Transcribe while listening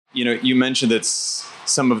you mentioned that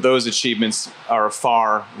some of those achievements are a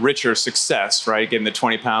far richer success, right? Getting the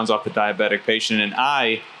 20 pounds off the diabetic patient. And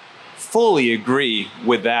I fully agree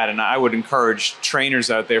with that. And I would encourage trainers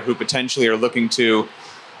out there who potentially are looking to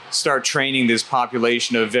start training this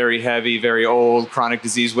population of very heavy, very old, chronic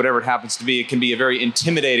disease, whatever it happens to be. It can be a very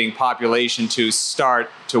intimidating population to start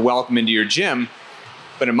to welcome into your gym.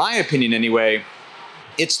 But in my opinion anyway,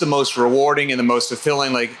 it's the most rewarding and the most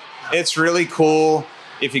fulfilling. Like, it's really cool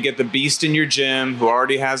if you get the beast in your gym who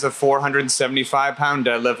already has a 475 pound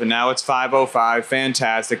deadlift and now it's 505.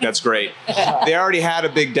 Fantastic. That's great. They already had a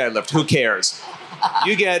big deadlift. Who cares?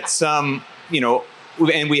 You get some,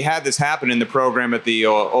 and we had this happen in the program at the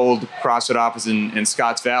old CrossFit office in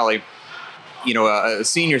Scotts Valley. A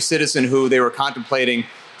senior citizen who they were contemplating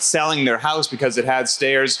selling their house because it had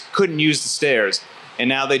stairs, couldn't use the stairs. And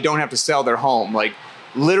now they don't have to sell their home. Like,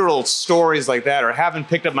 literal stories like that, or haven't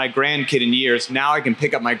picked up my grandkid in years. Now I can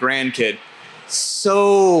pick up my grandkid.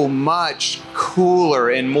 So much cooler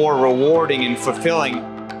and more rewarding and fulfilling.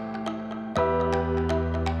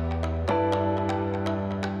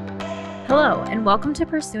 Hello, and welcome to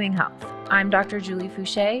Pursuing Health. I'm Dr. Julie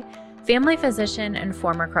Fouché, family physician and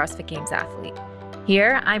former CrossFit Games athlete.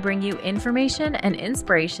 Here, I bring you information and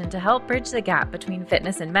inspiration to help bridge the gap between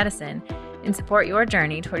fitness and medicine and support your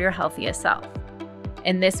journey toward your healthiest self.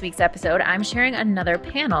 In this week's episode, I'm sharing another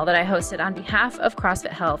panel that I hosted on behalf of CrossFit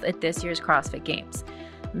Health at this year's CrossFit Games.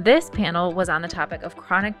 This panel was on the topic of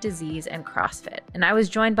chronic disease and CrossFit, and I was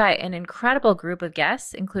joined by an incredible group of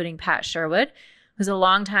guests, including Pat Sherwood, who's a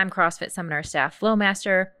longtime CrossFit Seminar staff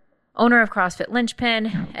flowmaster, owner of CrossFit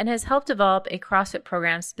Linchpin, and has helped develop a CrossFit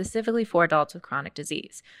program specifically for adults with chronic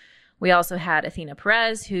disease. We also had Athena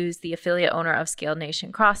Perez, who's the affiliate owner of Scaled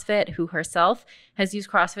Nation CrossFit, who herself has used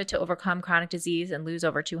CrossFit to overcome chronic disease and lose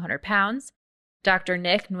over 200 pounds. Dr.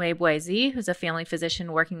 Nick Nwebwezi, who's a family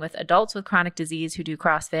physician working with adults with chronic disease who do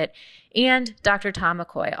CrossFit. And Dr. Tom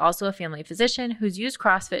McCoy, also a family physician who's used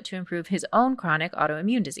CrossFit to improve his own chronic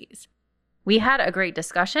autoimmune disease. We had a great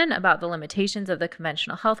discussion about the limitations of the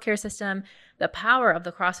conventional healthcare system, the power of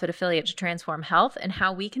the CrossFit affiliate to transform health, and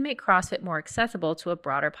how we can make CrossFit more accessible to a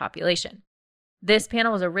broader population. This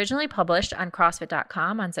panel was originally published on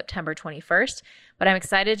CrossFit.com on September 21st, but I'm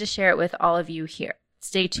excited to share it with all of you here.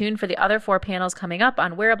 Stay tuned for the other 4 panels coming up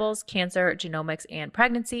on wearables, cancer, genomics, and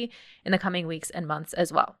pregnancy in the coming weeks and months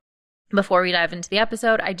as well. Before we dive into the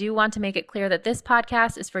episode, I do want to make it clear that this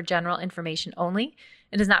podcast is for general information only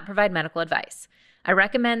and does not provide medical advice. I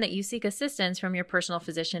recommend that you seek assistance from your personal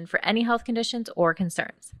physician for any health conditions or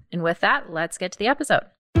concerns. And with that, let's get to the episode.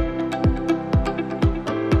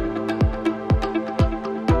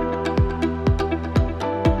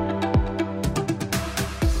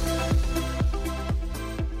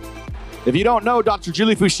 If you don't know Dr.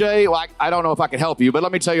 Julie Fouché, I don't know if I can help you, but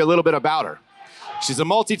let me tell you a little bit about her. She's a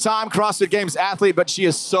multi-time CrossFit Games athlete, but she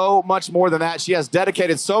is so much more than that. She has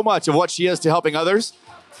dedicated so much of what she is to helping others.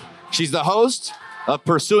 She's the host of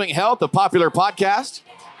Pursuing Health, a popular podcast.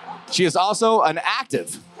 She is also an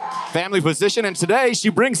active family physician, and today she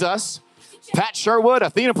brings us Pat Sherwood,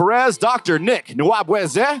 Athena Perez, Dr. Nick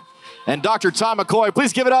Nwebwezi, and Dr. Tom McCoy.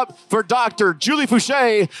 Please give it up for Dr. Julie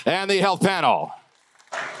Fouché and the health panel.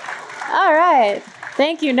 All right.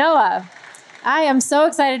 Thank you, Noah. I am so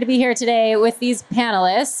excited to be here today with these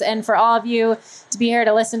panelists and for all of you to be here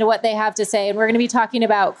to listen to what they have to say. And we're going to be talking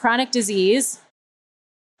about chronic disease.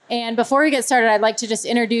 And before we get started, I'd like to just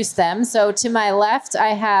introduce them. So to my left, I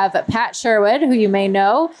have Pat Sherwood, who you may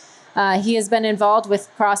know. He has been involved with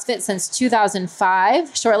CrossFit since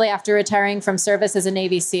 2005, shortly after retiring from service as a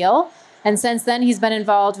Navy SEAL. And since then, he's been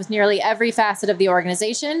involved with nearly every facet of the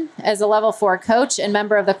organization. As a level 4 coach and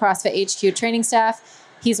member of the CrossFit HQ training staff,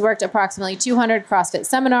 he's worked approximately 200 CrossFit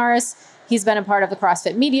seminars. He's been a part of the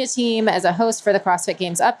CrossFit media team as a host for the CrossFit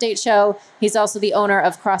Games Update Show. He's also the owner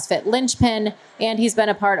of CrossFit Linchpin, and he's been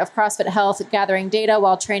a part of CrossFit Health, gathering data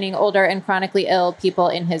while training older and chronically ill people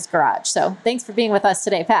in his garage. So thanks for being with us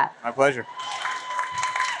today, Pat. My pleasure.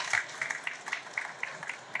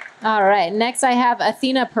 All right. Next, I have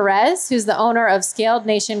Athena Perez, who's the owner of Scaled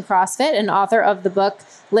Nation CrossFit and author of the book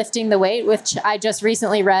Lifting the Weight, which I just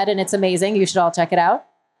recently read, and it's amazing. You should all check it out.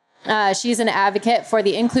 She's an advocate for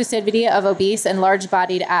the inclusivity of obese and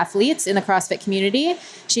large-bodied athletes in the CrossFit community.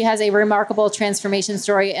 She has a remarkable transformation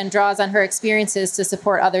story and draws on her experiences to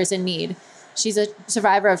support others in need. She's a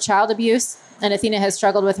survivor of child abuse, and Athena has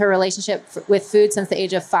struggled with her relationship with food since the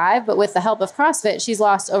age of 5, but with the help of CrossFit, she's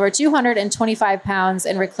lost over 225 pounds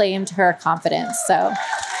and reclaimed her confidence. So,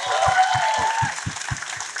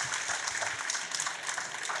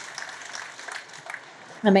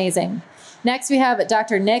 amazing. Next, we have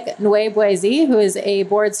Dr. Nick Nwebwezi, who is a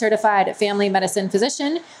board-certified family medicine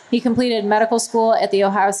physician. He completed medical school at The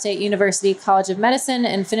Ohio State University College of Medicine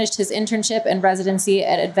and finished his internship and residency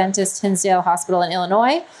at Adventist Hinsdale Hospital in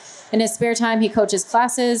Illinois. In his spare time, he coaches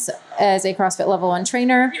classes as a CrossFit Level 1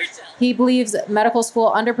 trainer. He believes medical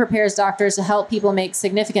school underprepares doctors to help people make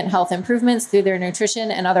significant health improvements through their nutrition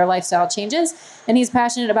and other lifestyle changes. And he's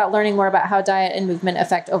passionate about learning more about how diet and movement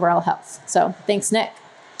affect overall health. So thanks, Nick.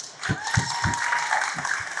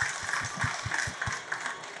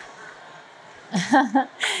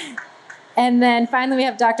 And then finally, we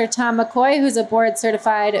have Dr. Tom McCoy, who's a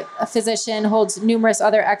board-certified physician, holds numerous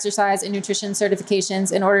other exercise and nutrition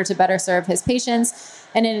certifications in order to better serve his patients.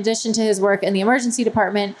 And in addition to his work in the emergency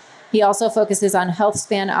department, he also focuses on health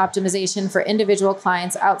span optimization for individual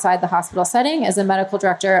clients outside the hospital setting as a medical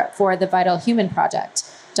director for the Vital Human Project.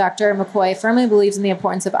 Dr. McCoy firmly believes in the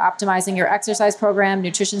importance of optimizing your exercise program,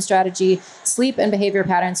 nutrition strategy, sleep, and behavior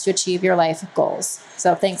patterns to achieve your life goals.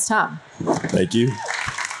 So thanks, Tom. Thank you.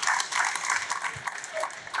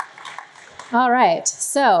 All right.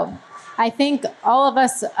 So I think all of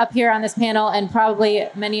us up here on this panel, and probably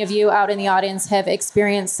many of you out in the audience, have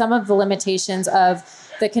experienced some of the limitations of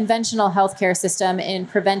the conventional healthcare system in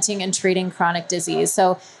preventing and treating chronic disease.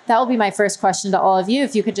 So that will be my first question to all of you.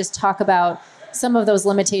 If you could just talk about some of those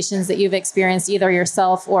limitations that you've experienced either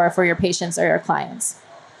yourself or for your patients or your clients.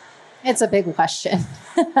 It's a big question.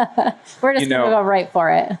 We're just going to go right for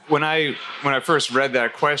it. When I first read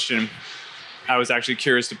that question, I was actually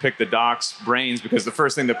curious to pick the doc's brains because the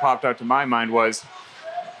first thing that popped out to my mind was,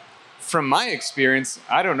 from my experience,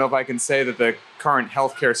 I don't know if I can say that the current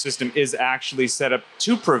healthcare system is actually set up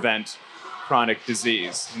to prevent chronic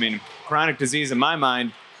disease. I mean, chronic disease in my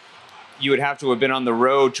mind, you would have to have been on the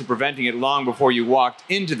road to preventing it long before you walked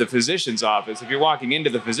into the physician's office. If you're walking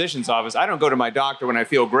into the physician's office, I don't go to my doctor when I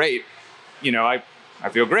feel great. I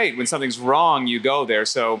feel great. When something's wrong, you go there.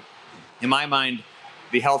 So in my mind,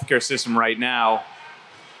 the healthcare system right now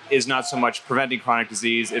is not so much preventing chronic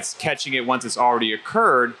disease, it's catching it once it's already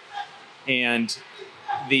occurred. And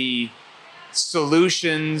the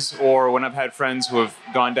solutions, or when I've had friends who have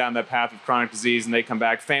gone down that path of chronic disease and they come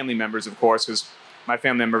back, family members, of course, because my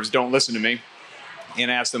family members don't listen to me,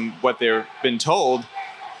 and ask them what they've been told.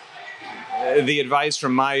 The advice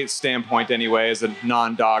from my standpoint anyway, as a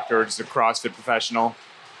non-doctor, just a CrossFit professional,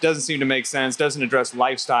 doesn't seem to make sense, doesn't address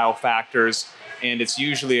lifestyle factors, and it's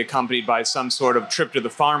usually accompanied by some sort of trip to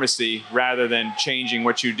the pharmacy rather than changing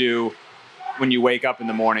what you do when you wake up in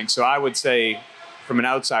the morning. So I would say, from an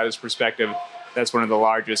outsider's perspective, that's one of the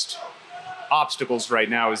largest obstacles right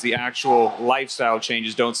now, is the actual lifestyle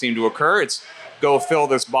changes don't seem to occur. It's go fill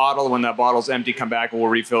this bottle. When that bottle's empty, come back and we'll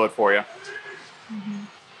refill it for you.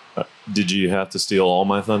 Mm-hmm. Did you have to steal all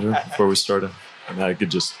my thunder before we started? I mean, I could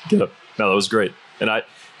just get up. No, that was great. And I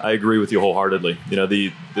agree with you wholeheartedly.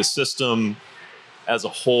 The system as a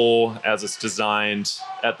whole, as it's designed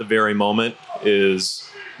at the very moment, is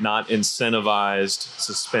not incentivized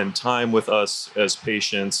to spend time with us as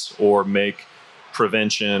patients or make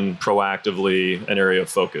prevention proactively an area of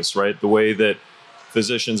focus, right? The way that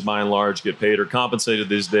physicians, by and large, get paid or compensated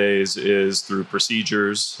these days is through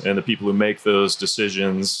procedures, and the people who make those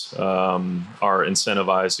decisions are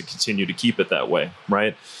incentivized to continue to keep it that way,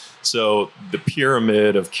 right? So the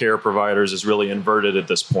pyramid of care providers is really inverted at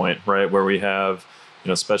this point, right? Where we have,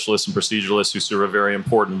 specialists and proceduralists who serve a very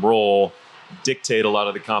important role, dictate a lot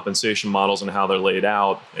of the compensation models and how they're laid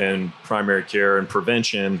out, and primary care and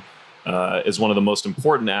prevention is one of the most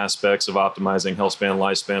important aspects of optimizing health span,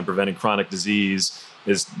 lifespan, preventing chronic disease,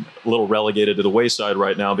 is a little relegated to the wayside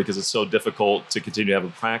right now because it's so difficult to continue to have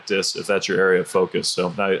a practice if that's your area of focus.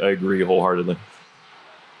 So I agree wholeheartedly.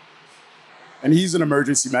 And he's an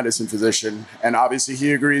emergency medicine physician, and obviously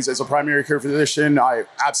he agrees as a primary care physician. I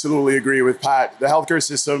absolutely agree with Pat. The healthcare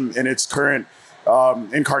system in its current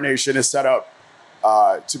incarnation is set up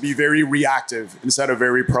to be very reactive instead of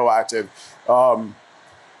very proactive.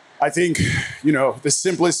 I think, the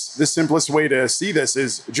simplest way to see this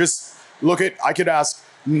is just look at, I could ask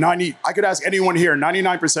anyone here,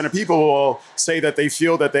 99% of people will say that they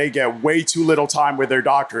feel that they get way too little time with their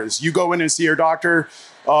doctors. You go in and see your doctor,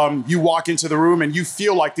 you walk into the room and you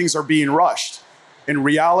feel like things are being rushed. In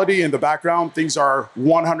reality, in the background, things are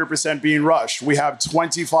 100% being rushed. We have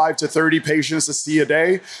 25 to 30 patients to see a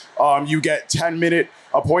day. You get 10-minute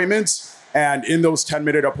appointments. And in those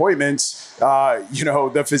 10-minute appointments,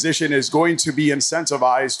 the physician is going to be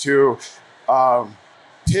incentivized to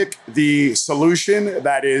pick the solution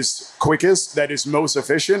that is quickest, that is most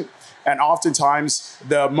efficient. And oftentimes,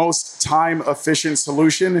 the most time-efficient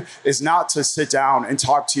solution is not to sit down and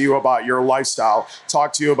talk to you about your lifestyle,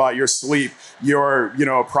 talk to you about your sleep, your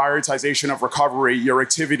prioritization of recovery, your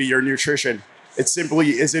activity, your nutrition. It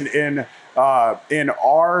simply isn't in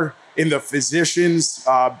the physician's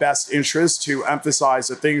best interest to emphasize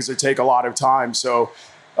the things that take a lot of time. So,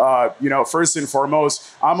 first and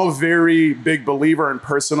foremost, I'm a very big believer in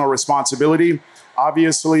personal responsibility.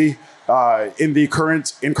 Obviously, in the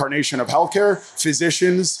current incarnation of healthcare,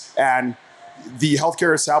 physicians and the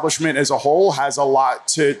healthcare establishment as a whole has a lot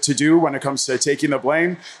to do when it comes to taking the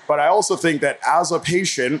blame. But I also think that as a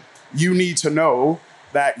patient, you need to know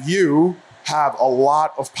that you have a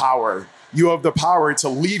lot of power. You have the power to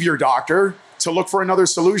leave your doctor, to look for another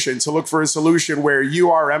solution, to look for a solution where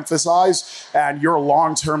you are emphasized and your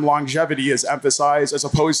long-term longevity is emphasized as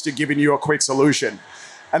opposed to giving you a quick solution.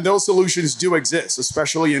 And those solutions do exist,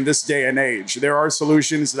 especially in this day and age. There are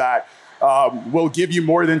solutions that will give you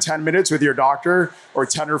more than 10 minutes with your doctor or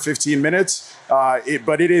 10 or 15 minutes.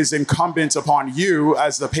 But it is incumbent upon you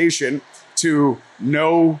as the patient to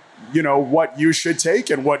know, what you should take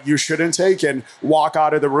and what you shouldn't take, and walk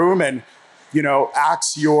out of the room and,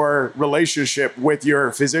 axe your relationship with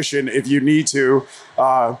your physician if you need to,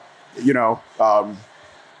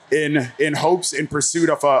 in hopes, in pursuit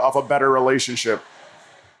of a better relationship.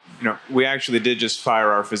 We actually did just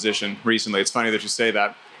fire our physician recently. It's funny that you say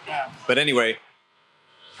that. Yeah. But anyway,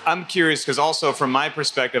 I'm curious because also from my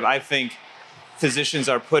perspective, I think physicians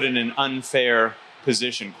are put in an unfair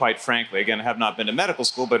position, quite frankly. Again, I have not been to medical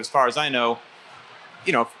school, but as far as I know,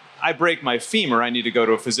 if I break my femur, I need to go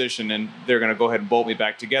to a physician and they're going to go ahead and bolt me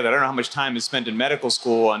back together. I don't know how much time is spent in medical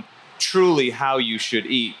school on truly how you should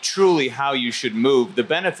eat, truly how you should move, the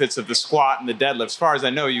benefits of the squat and the deadlift. As far as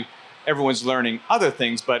I know, everyone's learning other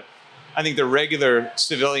things, but I think the regular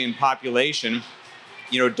civilian population,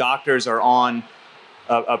 doctors are on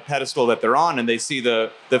a pedestal that they're on, and they see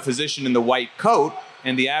the physician in the white coat,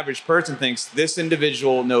 and the average person thinks this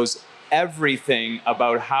individual knows everything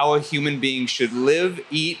about how a human being should live,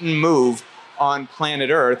 eat, and move on planet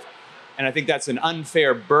Earth. And I think that's an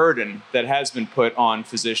unfair burden that has been put on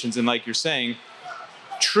physicians. And like you're saying,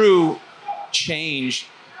 true change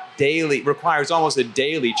daily requires almost a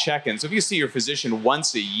daily check-in. So if you see your physician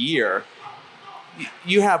once a year,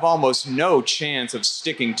 you have almost no chance of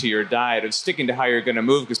sticking to your diet, of sticking to how you're going to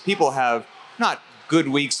move, because people have not good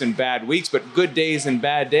weeks and bad weeks, but good days and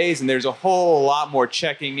bad days. And there's a whole lot more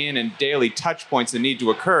checking in and daily touch points that need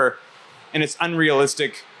to occur. And it's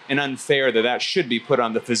unrealistic and unfair that should be put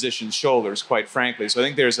on the physician's shoulders, quite frankly. So I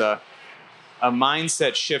think there's a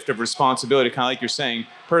mindset shift of responsibility, kind of like you're saying.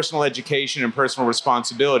 Personal education and personal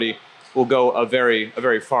responsibility will go a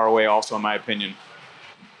very far way also, in my opinion.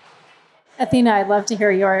 Athena, I'd love to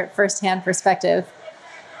hear your firsthand perspective.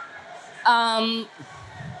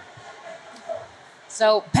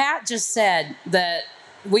 So Pat just said that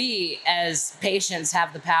we as patients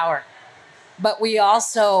have the power, but we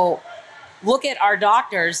also look at our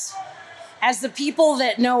doctors as the people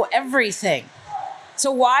that know everything. So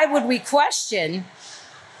why would we question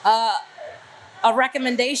a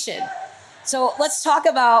recommendation? So let's talk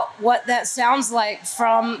about what that sounds like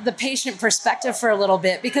from the patient perspective for a little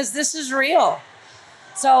bit, because this is real.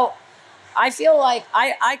 So I feel like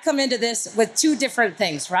I come into this with two different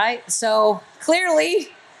things, right? So clearly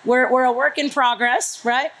we're a work in progress,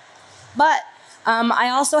 right? But I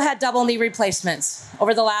also had double knee replacements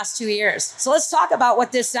over the last 2 years. So let's talk about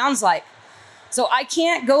what this sounds like. So I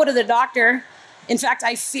can't go to the doctor. In fact,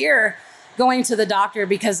 I fear going to the doctor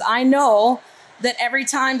because I know that every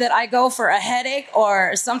time that I go for a headache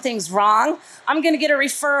or something's wrong, I'm going to get a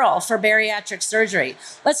referral for bariatric surgery.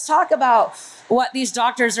 Let's talk about what these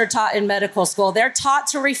doctors are taught in medical school. They're taught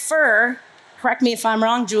to refer, correct me if I'm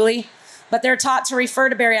wrong, Julie, but they're taught to refer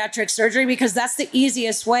to bariatric surgery because that's the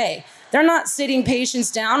easiest way. They're not sitting patients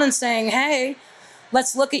down and saying, hey,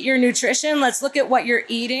 let's look at your nutrition. Let's look at what you're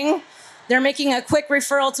eating. They're making a quick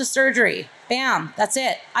referral to surgery. Bam, that's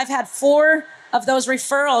it. I've had 4 of those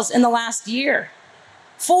referrals in the last year.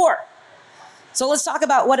 4. So let's talk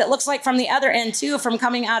about what it looks like from the other end too, from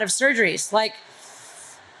coming out of surgeries. Like,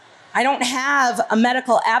 I don't have a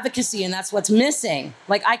medical advocacy, and that's what's missing.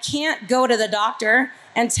 Like, I can't go to the doctor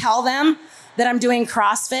and tell them that I'm doing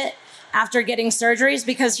CrossFit after getting surgeries,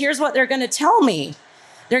 because here's what they're going to tell me.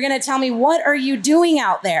 They're going to tell me, what are you doing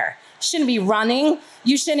out there? You shouldn't be running.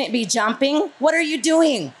 You shouldn't be jumping. What are you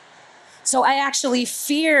doing? So I actually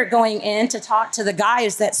fear going in to talk to the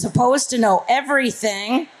guys that's supposed to know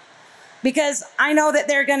everything, because I know that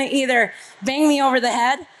they're going to either bang me over the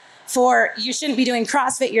head, for you shouldn't be doing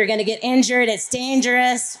CrossFit, you're going to get injured, it's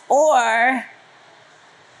dangerous, or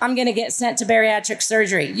I'm going to get sent to bariatric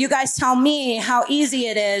surgery. You guys tell me how easy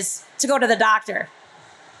it is to go to the doctor.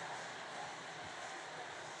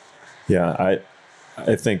 Yeah,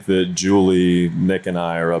 I think that Julie, Nick, and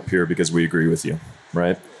I are up here because we agree with you,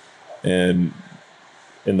 right? And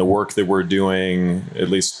in the work that we're doing, at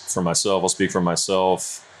least for myself, I'll speak for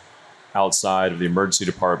myself, outside of the emergency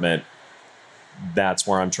department, that's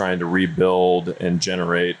where I'm trying to rebuild and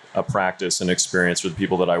generate a practice and experience for the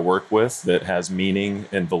people that I work with that has meaning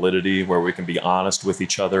and validity, where we can be honest with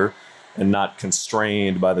each other and not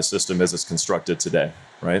constrained by the system as it's constructed today,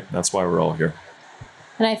 right? That's why we're all here.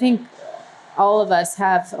 And I think all of us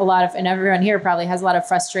have a lot of, and everyone here probably has a lot of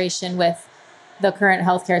frustration with the current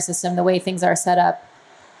healthcare system, the way things are set up.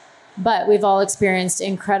 But we've all experienced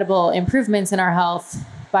incredible improvements in our health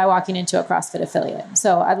by walking into a CrossFit affiliate.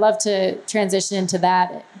 So I'd love to transition into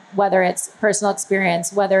that, whether it's personal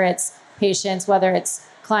experience, whether it's patients, whether it's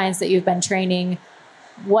clients that you've been training.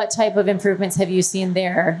 What type of improvements have you seen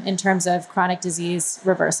there in terms of chronic disease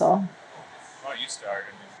reversal? Why don't you start?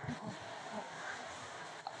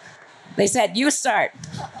 They said, you start.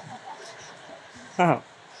 So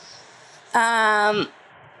I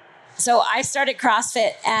started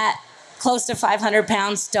CrossFit at close to 500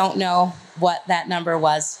 pounds. Don't know what that number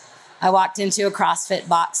was. I walked into a CrossFit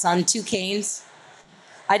box on 2 canes.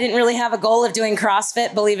 I didn't really have a goal of doing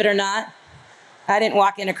CrossFit, believe it or not. I didn't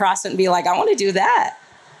walk into CrossFit and be like, I want to do that.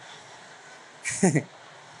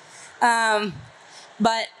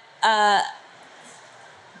 But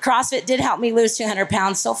CrossFit did help me lose 200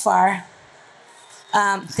 pounds so far.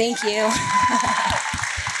 Thank you.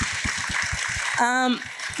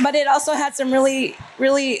 But it also had some really,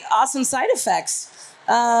 really awesome side effects.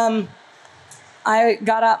 I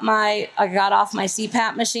got off my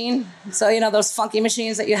CPAP machine. So, you know, those funky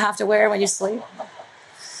machines that you have to wear when you sleep.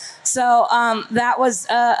 So that was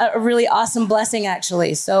a really awesome blessing,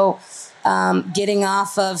 actually. So getting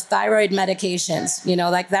off of thyroid medications, you know,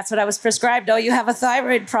 like that's what I was prescribed. Oh, you have a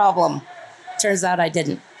thyroid problem. Turns out I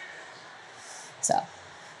didn't. So,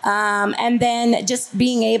 and then just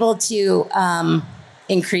being able to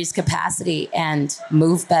increase capacity and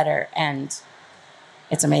move better, and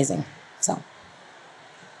it's amazing.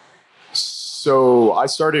 So I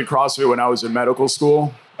started CrossFit when I was in medical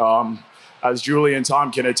school. As Julie and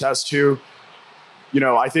Tom can attest to, you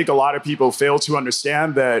know, I think a lot of people fail to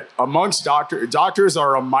understand that amongst doctors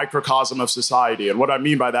are a microcosm of society. And what I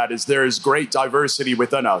mean by that is there is great diversity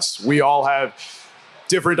within us. We all have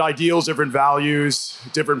different ideals, different values,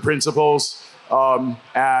 different principles.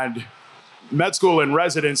 And med school and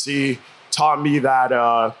residency taught me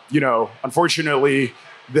that, you know, unfortunately,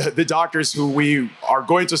 the doctors who we are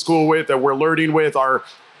going to school with, that we're learning with, are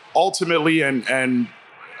ultimately and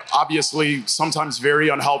obviously sometimes very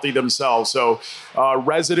unhealthy themselves. So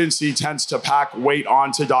residency tends to pack weight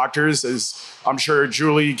onto doctors, as I'm sure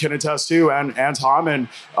Julie can attest to, and Tom. And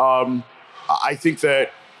I think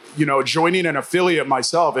that, you know, joining an affiliate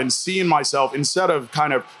myself and seeing myself, instead of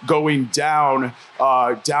kind of going down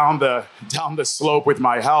the slope with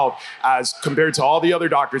my health as compared to all the other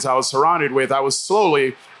doctors I was surrounded with, I was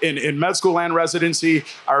slowly in med school and residency.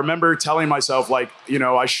 I remember telling myself, like, you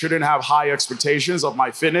know, I shouldn't have high expectations of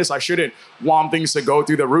my fitness. I shouldn't want things to go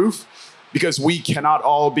through the roof, because we cannot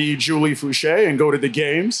all be Julie Fouché and go to the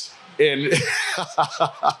games in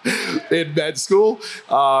med school,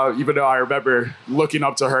 even though I remember looking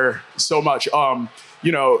up to her so much.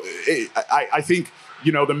 You know, I think,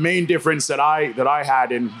 you know, the main difference that I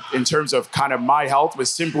had in terms of kind of my health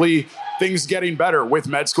was simply things getting better with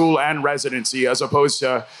med school and residency, as opposed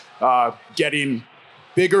to getting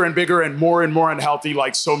bigger and bigger and more unhealthy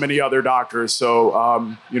like so many other doctors.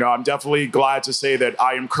 So, you know, I'm definitely glad to say that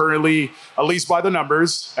I am currently, at least by the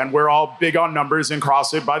numbers, and we're all big on numbers in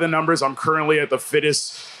CrossFit, by the numbers, I'm currently at the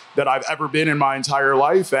fittest that I've ever been in my entire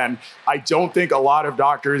life. And I don't think a lot of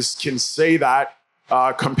doctors can say that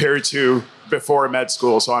compared to before med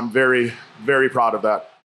school. So I'm very, very proud of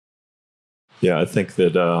that. Yeah, I think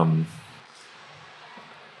that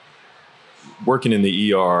working in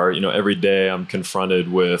the ER, you know, every day I'm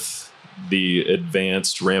confronted with the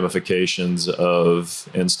advanced ramifications of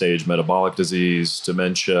end-stage metabolic disease,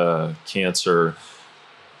 dementia, cancer.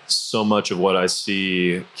 So much of what I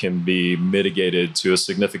see can be mitigated to a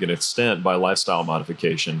significant extent by lifestyle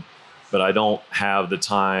modification, but I don't have the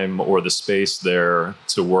time or the space there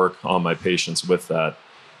to work on my patients with that.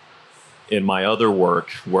 In my other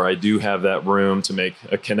work, where I do have that room to make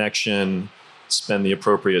a connection, spend the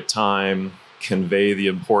appropriate time, convey the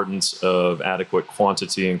importance of adequate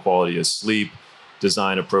quantity and quality of sleep,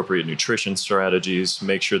 design appropriate nutrition strategies,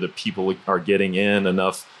 make sure that people are getting in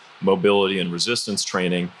enough mobility and resistance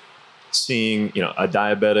training. Seeing, a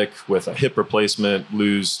diabetic with a hip replacement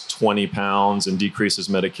lose 20 pounds and decrease his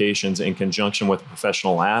medications in conjunction with a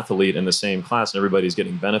professional athlete in the same class, and everybody's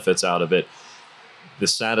getting benefits out of it. The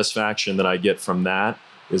satisfaction that I get from that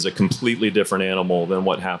is a completely different animal than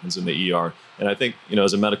what happens in the ER. And I think,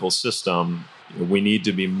 as a medical system, we need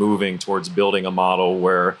to be moving towards building a model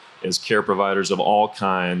where, as care providers of all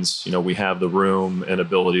kinds, we have the room and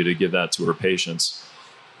ability to give that to our patients.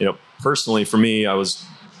 Personally, for me, I was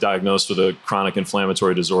diagnosed with a chronic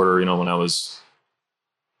inflammatory disorder, when I was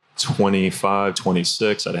 25,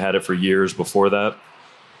 26. I'd had it for years before that.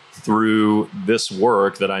 Through this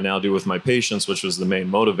work that I now do with my patients, which was the main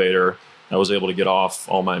motivator, I was able to get off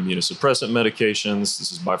all my immunosuppressant medications.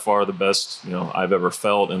 This is by far the best, I've ever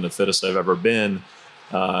felt and the fittest I've ever been.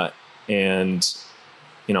 I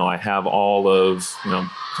have all of,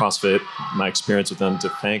 CrossFit, my experience with them to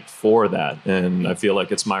thank for that. And I feel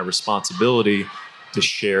like it's my responsibility to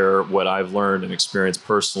share what I've learned and experienced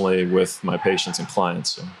personally with my patients and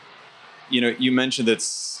clients. So. You mentioned that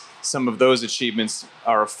some of those achievements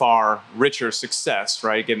are a far richer success,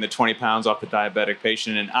 right? Getting the 20 pounds off the diabetic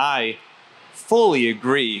patient. And I fully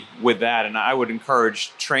agree with that. And I would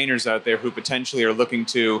encourage trainers out there who potentially are looking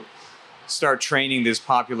to start training this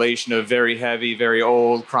population of very heavy, very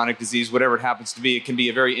old, chronic disease, whatever it happens to be. It can be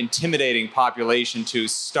a very intimidating population to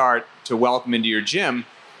start to welcome into your gym.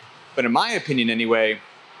 But in my opinion, anyway,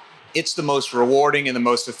 it's the most rewarding and the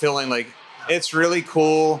most fulfilling. Like, it's really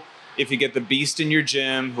cool if you get the beast in your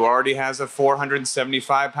gym who already has a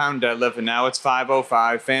 475-pound deadlift and now it's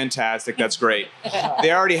 505. Fantastic. That's great.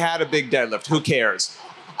 They already had a big deadlift. Who cares?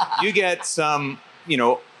 You get some,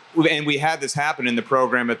 and we had this happen in the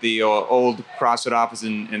program at the old CrossFit office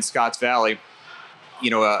in Scotts Valley.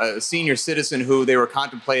 A senior citizen who they were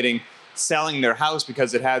contemplating selling their house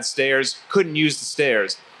because it had stairs, couldn't use the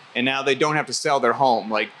stairs. And now they don't have to sell their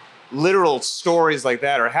home. Like, literal stories like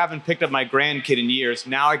that, or haven't picked up my grandkid in years.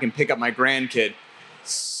 Now I can pick up my grandkid.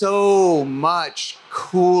 So much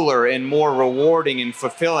cooler and more rewarding and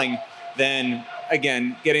fulfilling than,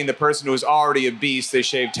 again, getting the person who is already a beast, they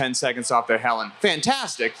shave 10 seconds off their Helen.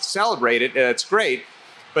 Fantastic. Celebrate it. That's great.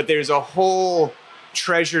 But there's a whole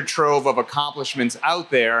treasure trove of accomplishments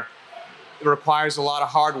out there. It requires a lot of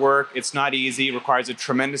hard work. It's not easy. It requires a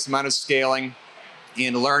tremendous amount of scaling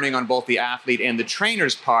and learning on both the athlete and the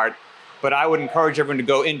trainer's part. But I would encourage everyone to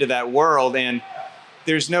go into that world. And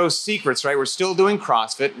there's no secrets, right? We're still doing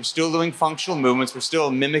CrossFit. We're still doing functional movements. We're still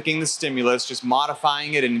mimicking the stimulus, just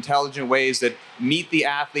modifying it in intelligent ways that meet the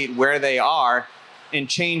athlete where they are and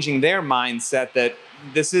changing their mindset that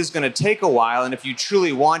this is going to take a while. And if you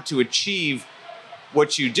truly want to achieve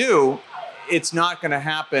what you do, it's not going to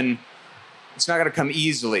happen. It's not going to come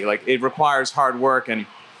easily. Like, it requires hard work. And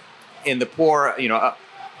in the poor,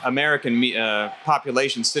 American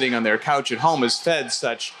population sitting on their couch at home is fed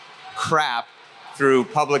such crap through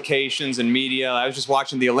publications and media. I was just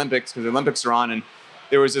watching the Olympics because the Olympics are on, and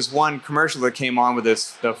there was this one commercial that came on with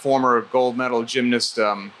the former gold medal gymnast,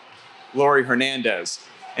 Laurie Hernandez.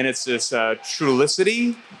 And it's this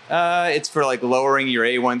Trulicity. It's for like lowering your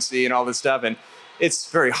A1C and all this stuff. And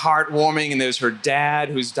it's very heartwarming. And there's her dad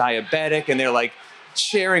who's diabetic, and they're like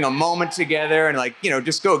sharing a moment together and like,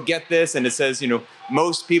 just go get this. And it says,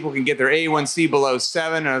 most people can get their A1C below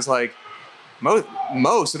 7. And I was like,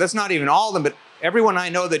 most, so that's not even all of them, but everyone I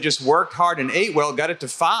know that just worked hard and ate well got it to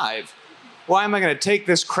 5. Why am I going to take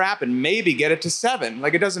this crap and maybe get it to 7?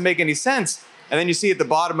 Like, it doesn't make any sense. And then you see at the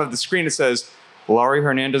bottom of the screen, it says, Laurie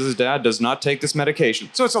Hernandez's dad does not take this medication.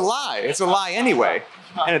 So it's a lie. It's a lie anyway.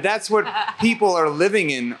 And that's what people are living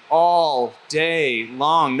in all day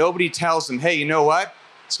long. Nobody tells them, hey, you know what?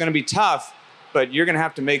 It's going to be tough, but you're going to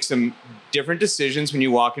have to make some different decisions when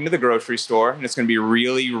you walk into the grocery store. And it's going to be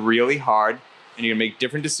really, really hard. And you're going to make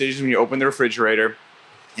different decisions when you open the refrigerator.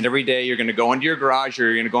 And every day you're going to go into your garage or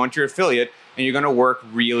you're going to go into your affiliate and you're going to work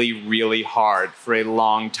really, really hard for a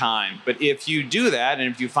long time. But if you do that,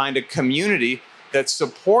 and if you find a community that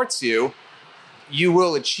supports you, you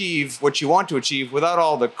will achieve what you want to achieve without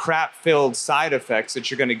all the crap-filled side effects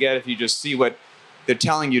that you're going to get if you just see what they're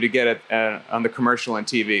telling you to get on the commercial and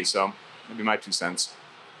TV. So that'd be my 2 cents.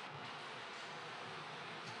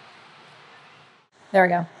 There we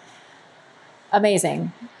go.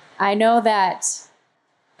 Amazing. I know that,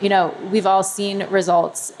 we've all seen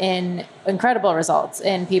incredible results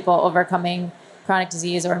in people overcoming chronic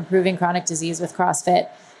disease or improving chronic disease with CrossFit.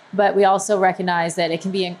 But we also recognize that it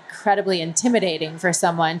can be incredibly intimidating for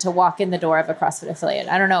someone to walk in the door of a CrossFit affiliate.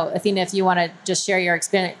 I don't know, Athena, if you want to just share your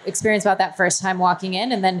experience about that first time walking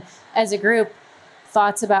in, and then as a group,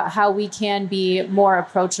 thoughts about how we can be more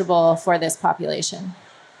approachable for this population?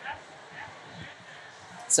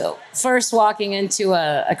 So first walking into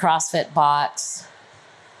a CrossFit box,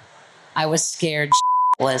 I was scared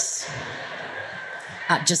shitless.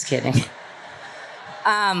 Just kidding.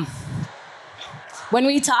 When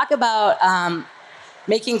we talk about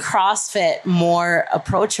making CrossFit more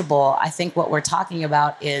approachable, I think what we're talking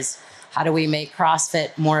about is how do we make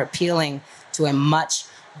CrossFit more appealing to a much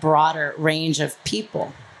broader range of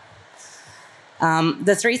people.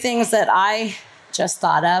 The three things that I just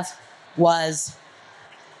thought of was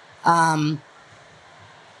I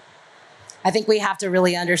think we have to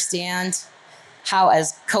really understand how,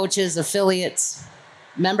 as coaches, affiliates,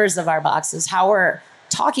 members of our boxes, how we're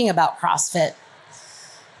talking about CrossFit.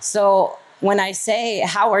 So when I say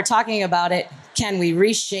how we're talking about it, can we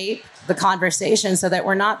reshape the conversation so that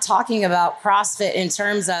we're not talking about CrossFit in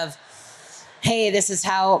terms of, hey, this is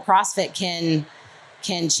how CrossFit can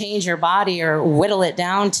change your body or whittle it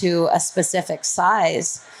down to a specific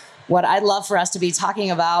size. What I'd love for us to be talking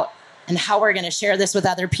about and how we're going to share this with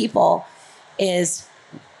other people is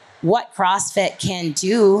what CrossFit can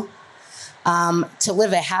do to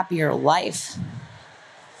live a happier life.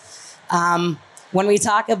 When we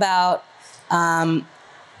talk about how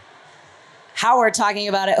we're talking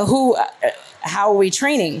about it, how are we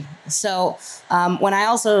training? So when I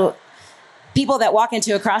also, people that walk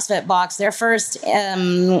into a CrossFit box, their first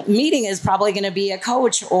meeting is probably going to be a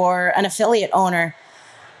coach or an affiliate owner.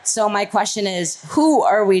 So my question is, who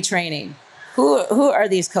are we training? Who are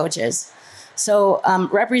these coaches? So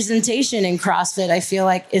representation in CrossFit, I feel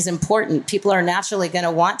like, is important. People are naturally going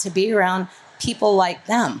to want to be around people like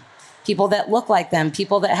them, people that look like them,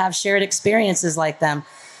 people that have shared experiences like them.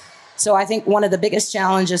 So I think one of the biggest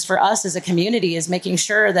challenges for us as a community is making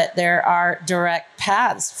sure that there are direct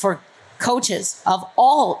paths for coaches of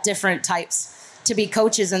all different types to be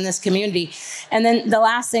coaches in this community. And then the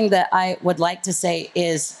last thing that I would like to say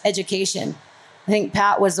is education. I think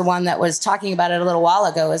Pat was the one that was talking about it a little while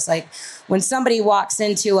ago. It's like when somebody walks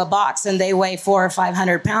into a box and they weigh 400 or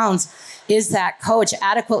 500 pounds, is that coach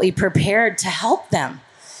adequately prepared to help them?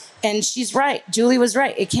 And she's right. Julie was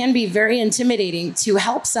right. It can be very intimidating to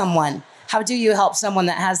help someone. How do you help someone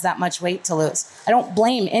that has that much weight to lose? I don't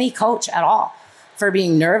blame any coach at all for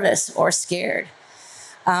being nervous or scared.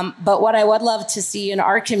 But what I would love to see in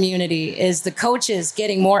our community is the coaches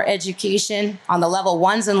getting more education on the level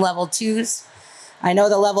 1s and level 2s. I know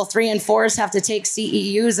the level 3 and 4s have to take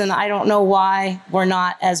CEUs, and I don't know why we're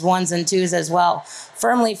not as 1s and 2s as well.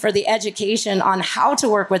 Firmly for the education on how to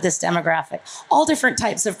work with this demographic. All different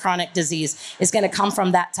types of chronic disease is going to come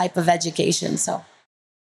from that type of education. So,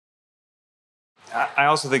 I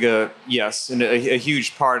also think yes, and a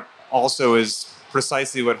huge part also is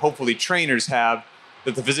precisely what hopefully trainers have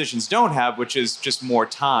that the physicians don't have, which is just more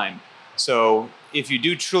time. So if you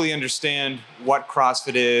do truly understand what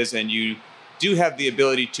CrossFit is and you do have the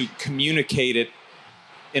ability to communicate it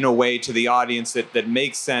in a way to the audience that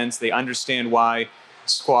makes sense, they understand why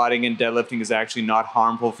squatting and deadlifting is actually not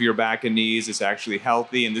harmful for your back and knees, it's actually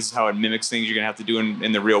healthy, and this is how it mimics things you're gonna have to do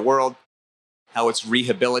in the real world, how it's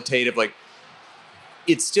rehabilitative. Like,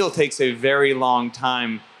 it still takes a very long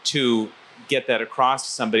time to get that across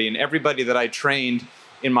to somebody. And everybody that I trained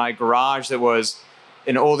in my garage that was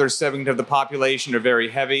an older segment of the population or very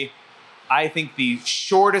heavy, I think the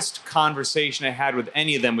shortest conversation I had with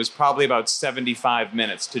any of them was probably about 75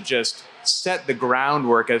 minutes to just set the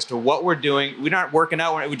groundwork as to what we're doing. We're not working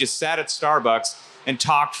out. We just sat at Starbucks and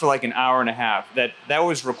talked for like an hour and a half. That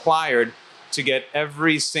was required to get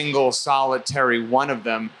every single solitary one of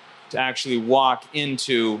them to actually walk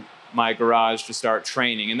into my garage to start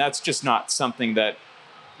training. And that's just not something that,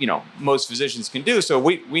 most physicians can do. So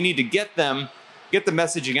we need to get the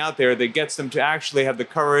messaging out there that gets them to actually have the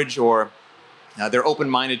courage or they're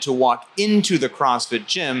open-minded to walk into the CrossFit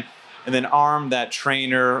gym and then arm that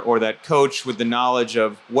trainer or that coach with the knowledge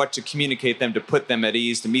of what to communicate them to put them at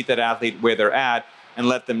ease, to meet that athlete where they're at and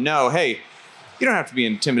let them know, hey, you don't have to be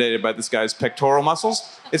intimidated by this guy's pectoral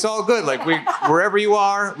muscles. It's all good. Like, wherever you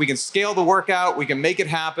are, we can scale the workout, we can make it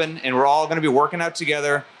happen, and we're all going to be working out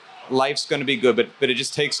together. Life's going to be good, but it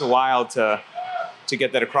just takes a while to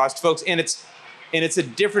get that across to folks. And it's a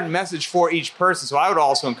different message for each person. So I would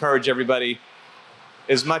also encourage everybody,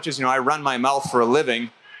 as much as I run my mouth for a living,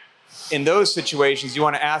 in those situations, you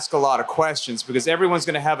want to ask a lot of questions because everyone's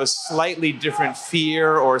going to have a slightly different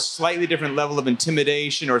fear or a slightly different level of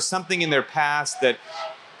intimidation or something in their past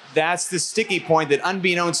that's the sticky point that,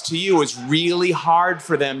 unbeknownst to you, is really hard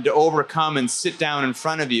for them to overcome and sit down in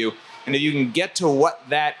front of you. And if you can get to what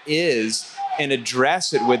that is and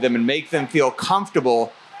address it with them and make them feel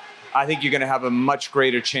comfortable, I think you're going to have a much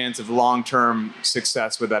greater chance of long-term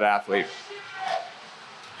success with that athlete.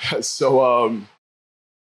 So,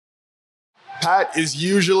 Pat is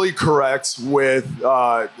usually correct with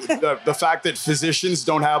the fact that physicians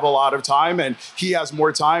don't have a lot of time, and he has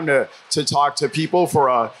more time to talk to people for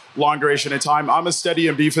a long duration of time. I'm a steady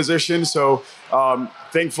MD physician, so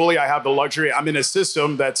thankfully I have the luxury. I'm in a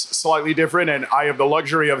system that's slightly different, and I have the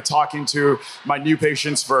luxury of talking to my new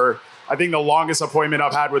patients for, I think the longest appointment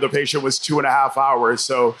I've had with a patient was 2.5 hours.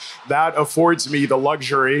 So that affords me the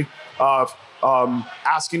luxury of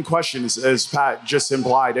asking questions, as Pat just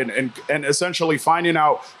implied, and essentially finding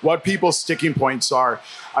out what people's sticking points are.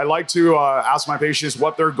 I like to ask my patients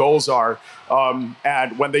what their goals are.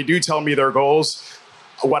 And when they do tell me their goals,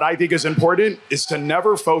 what I think is important is to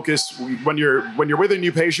never focus, when you're with a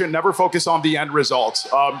new patient, never focus on the end result.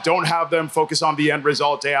 Don't have them focus on the end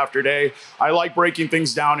result day after day. I like breaking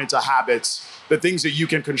things down into habits, the things that you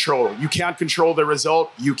can control. You can't control the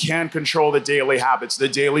result. You can control the daily habits, the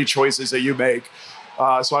daily choices that you make.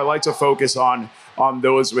 So I like to focus on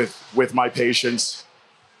those with my patients.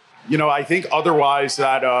 You know, I think otherwise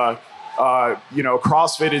that,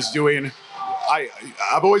 CrossFit is doing,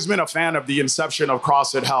 I've always been a fan of the inception of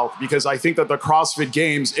CrossFit Health, because I think that the CrossFit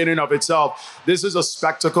Games in and of itself, this is a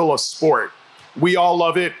spectacle of sport. We all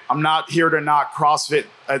love it. I'm not here to knock CrossFit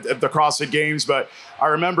at the CrossFit Games, but I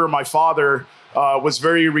remember my father was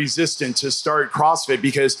very resistant to start CrossFit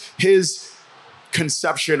because his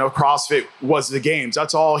conception of CrossFit was the games.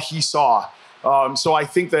 That's all he saw. So I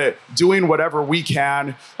think that doing whatever we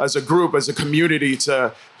can as a group, as a community,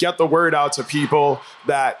 to get the word out to people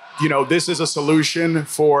that, you know, this is a solution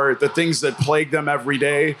for the things that plague them every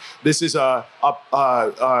day. This is a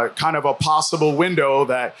kind of a possible window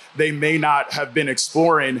that they may not have been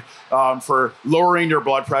exploring for lowering your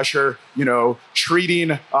blood pressure, you know,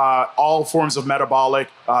 treating all forms of metabolic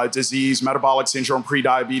disease, metabolic syndrome,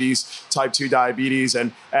 pre-diabetes, type 2 diabetes,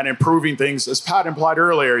 and improving things, as Pat implied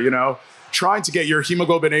earlier, you know. Trying to get your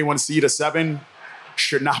hemoglobin A1C to 7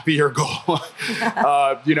 should not be your goal.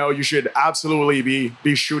 You know, you should absolutely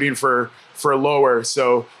be shooting for lower.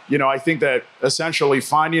 So, you know, I think that essentially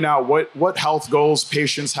finding out what health goals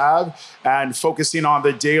patients have and focusing on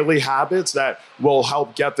the daily habits that will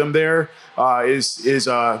help get them there is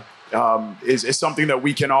something that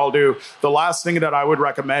we can all do. The last thing that I would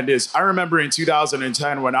recommend is, I remember in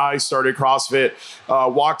 2010 when I started CrossFit,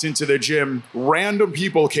 walked into the gym, random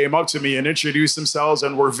people came up to me and introduced themselves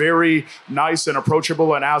and were very nice and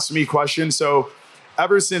approachable and asked me questions. So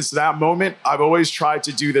ever since that moment, I've always tried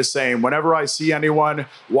to do the same. Whenever I see anyone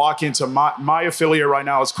walk into my affiliate right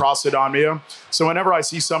now is CrossFit Omnia. So whenever I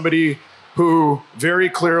see somebody who very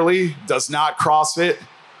clearly does not CrossFit,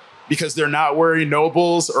 because they're not wearing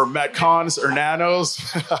Nobles or Metcons or Nanos,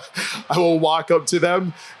 I will walk up to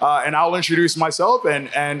them and I'll introduce myself and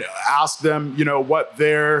ask them, you know, what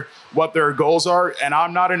their goals are. And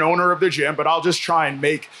I'm not an owner of the gym, but I'll just try and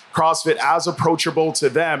make CrossFit as approachable to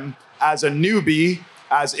them as a newbie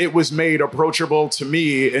as it was made approachable to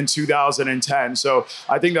me in 2010. So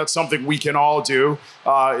I think that's something we can all do,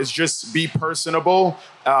 is just be personable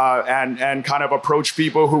and kind of approach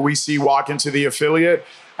people who we see walk into the affiliate,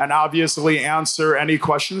 and obviously answer any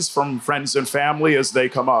questions from friends and family as they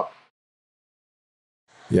come up.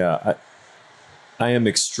 Yeah, I am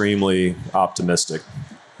extremely optimistic.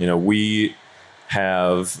 You know, we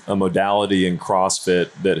have a modality in CrossFit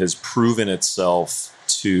that has proven itself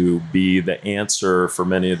to be the answer for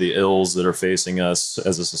many of the ills that are facing us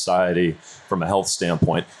as a society from a health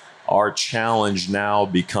standpoint. Our challenge now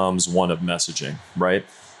becomes one of messaging, right?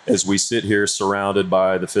 As we sit here surrounded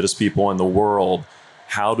by the fittest people in the world,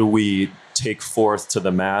 how do we take forth to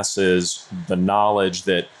the masses the knowledge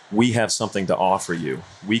that we have something to offer you?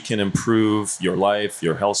 We can improve your life,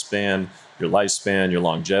 your health span, your lifespan, your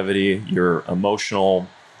longevity, your emotional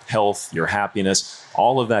health, your happiness.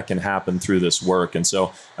 All of that can happen through this work. And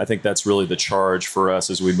so I think that's really the charge for us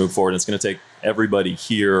as we move forward. It's going to take everybody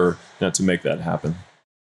here to make that happen.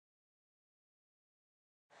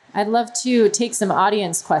 I'd love to take some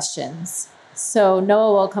audience questions. So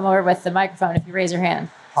Noah will come over with the microphone if you raise your hand.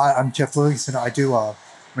 Hi, I'm Jeff Livingston. I do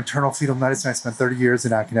maternal fetal medicine. I spent 30 years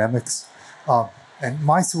in academics. And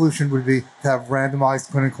my solution would be to have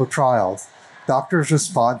randomized clinical trials. Doctors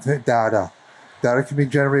respond to data. Data can be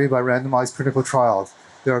generated by randomized clinical trials.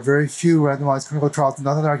 There are very few randomized clinical trials,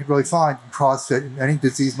 nothing that I could really find in CrossFit in any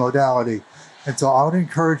disease modality. And so I would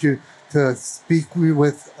encourage you to speak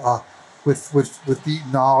with the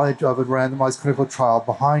knowledge of a randomized clinical trial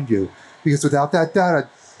behind you. Because without that data,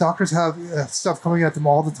 doctors have stuff coming at them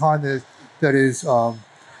all the time that is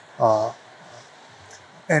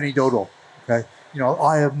anecdotal, okay?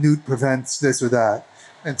 eye of newt prevents this or that.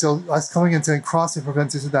 And so us coming and saying CrossFit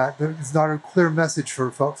prevents this or that, it's not a clear message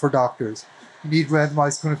for doctors. You need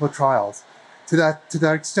randomized clinical trials. To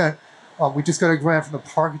that extent, we just got a grant from the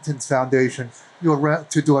Parkinson's Foundation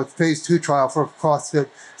to do a phase 2 trial for CrossFit,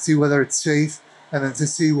 see whether it's safe, and then to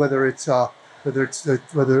see whether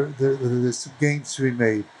there's some gains to be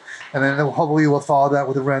made. And then hopefully we'll follow that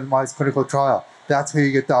with a randomized clinical trial. That's how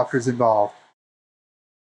you get doctors involved.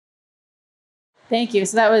 Thank you.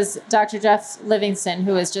 So that was Dr. Jeff Livingston,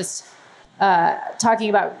 who was just talking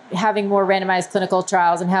about having more randomized clinical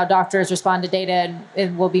trials and how doctors respond to data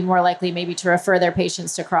and will be more likely maybe to refer their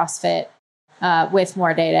patients to CrossFit with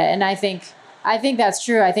more data. And I think that's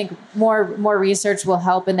true. I think more research will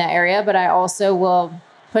help in that area, but I also will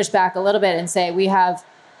push back a little bit and say we have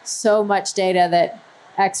so much data that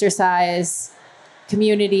exercise,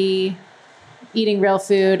 community, eating real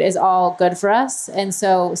food is all good for us. And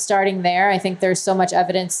so starting there, I think there's so much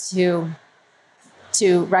evidence to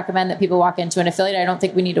recommend that people walk into an affiliate. I don't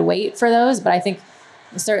think we need to wait for those, but I think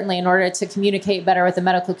certainly in order to communicate better with the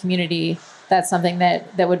medical community, that's something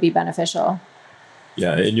that would be beneficial.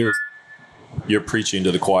 Yeah, and you're preaching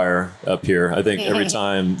to the choir up here. I think every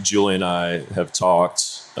time Julie and I have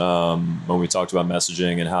talked, when we talked about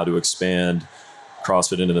messaging and how to expand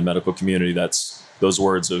CrossFit into the medical community, those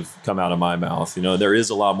words have come out of my mouth. There is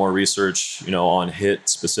a lot more research, on HIIT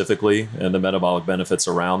specifically and the metabolic benefits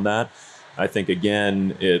around that. I think,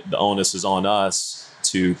 again, the onus is on us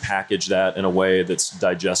to package that in a way that's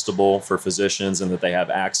digestible for physicians and that they have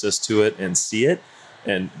access to it and see it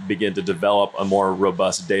and begin to develop a more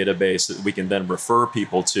robust database that we can then refer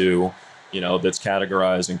people to, that's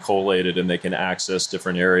categorized and collated, and they can access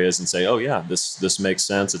different areas and say, oh yeah, this makes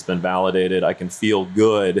sense. It's been validated. I can feel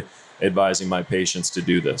good advising my patients to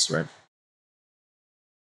do this, right?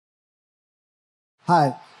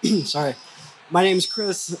 Hi, sorry. My name's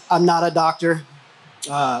Chris. I'm not a doctor.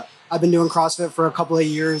 I've been doing CrossFit for a couple of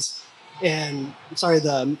years, and I'm sorry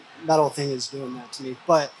the metal thing is doing that to me.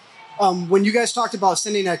 But when you guys talked about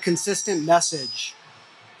sending a consistent message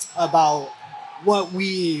about what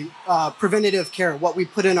we, preventative care, what we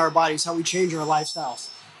put in our bodies, how we change our lifestyles,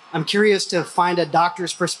 I'm curious to find a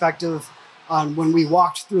doctor's perspective on when we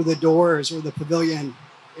walked through the doors or the pavilion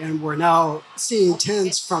and we're now seeing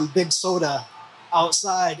tins from Big Soda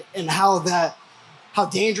outside, and how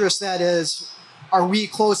dangerous that is. Are we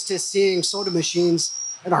close to seeing soda machines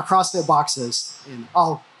in our CrossFit boxes? And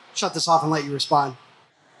I'll shut this off and let you respond.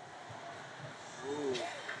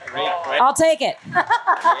 I'll take it.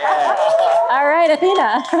 All right,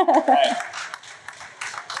 Athena.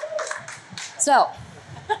 So,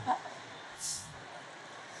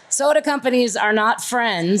 soda companies are not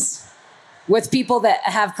friends with people that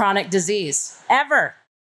have chronic disease, ever.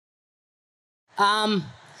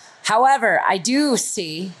 However, I do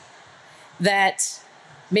see that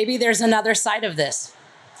maybe there's another side of this.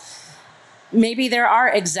 Maybe there are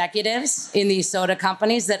executives in these soda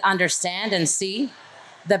companies that understand and see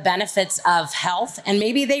the benefits of health, and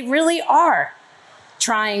maybe they really are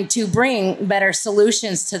trying to bring better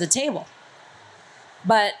solutions to the table.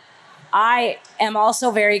 But I am also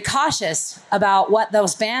very cautious about what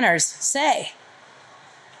those banners say.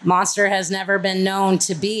 Monster has never been known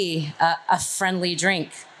to be a friendly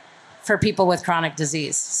drink for people with chronic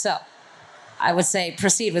disease. So I would say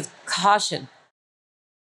proceed with caution.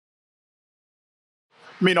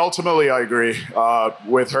 I mean, ultimately, I agree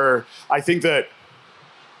with her. I think that,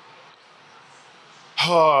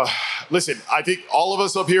 listen, I think all of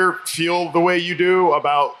us up here feel the way you do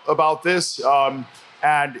about this. And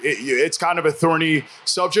it's kind of a thorny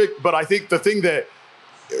subject, but I think the thing that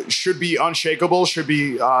should be unshakable, should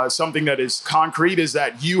be something that is concrete, is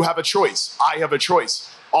that you have a choice. I have a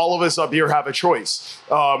choice. All of us up here have a choice.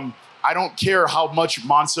 I don't care how much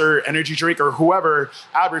Monster Energy Drink or whoever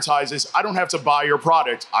advertises. I don't have to buy your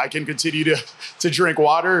product. I can continue to drink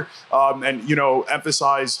water and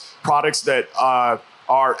emphasize products that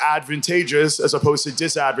are advantageous as opposed to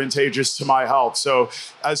disadvantageous to my health. So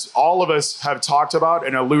as all of us have talked about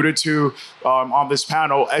and alluded to on this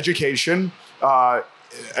panel, education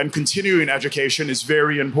and continuing education is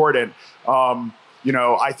very important.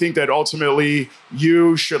 I think that ultimately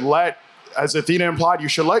you should let, as Athena implied, you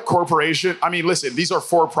should let listen, these are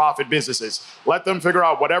for-profit businesses. Let them figure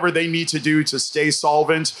out whatever they need to do to stay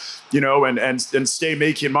solvent, and stay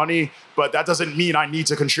making money. But that doesn't mean I need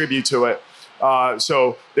to contribute to it.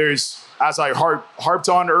 So there's, as I harped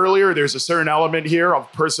on earlier, there's a certain element here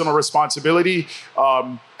of personal responsibility,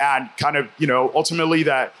 and kind of, ultimately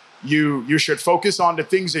that you should focus on the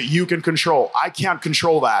things that you can control. I can't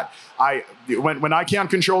control that. When I can't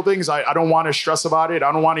control things, I don't want to stress about it.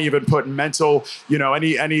 I don't want to even put mental,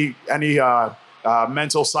 any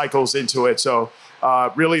mental cycles into it. So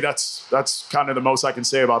really, that's kind of the most I can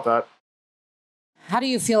say about that. How do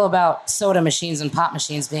you feel about soda machines and pop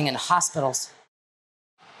machines being in hospitals?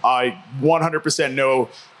 I 100% know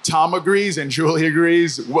Tom agrees and Julie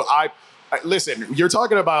agrees. Listen, you're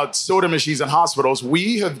talking about soda machines in hospitals.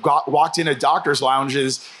 We have walked into doctors'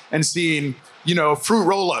 lounges and seen, fruit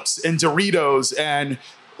roll-ups and Doritos. And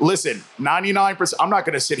listen, 99%, I'm not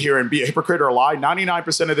going to sit here and be a hypocrite or lie.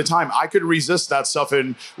 99% of the time, I could resist that stuff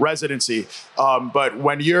in residency. But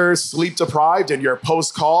when you're sleep deprived and you're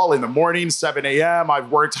post-call in the morning, 7 a.m., I've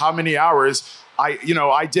worked how many hours?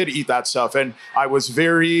 I did eat that stuff, and I was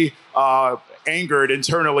very angered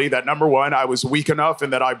internally that, number one, I was weak enough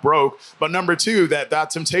and that I broke, but number two, that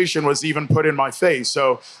temptation was even put in my face.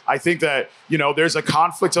 So I think that, there's a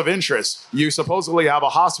conflict of interest. You supposedly have a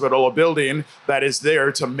hospital, a building that is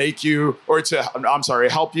there to make you,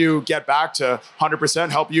 help you get back to 100%,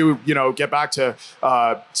 help you, get back to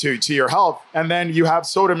your health. And then you have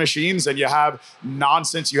soda machines and you have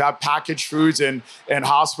nonsense, you have packaged foods in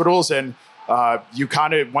hospitals, and you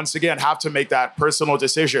kind of, once again, have to make that personal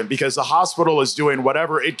decision because the hospital is doing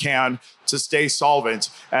whatever it can to stay solvent.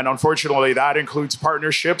 And unfortunately, that includes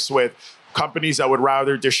partnerships with companies that would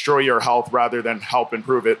rather destroy your health rather than help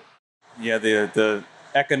improve it. Yeah, the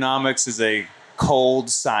economics is a cold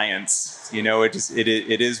science. It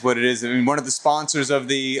is what it is. I mean, one of the sponsors of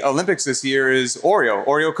the Olympics this year is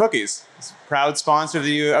Oreo cookies. It's a proud sponsor of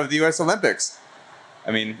the U.S. Olympics.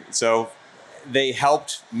 I mean, so they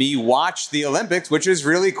helped me watch the Olympics, which is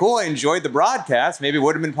really cool. I enjoyed the broadcast. Maybe it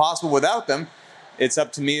would have been possible without them. It's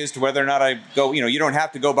up to me as to whether or not I go, you don't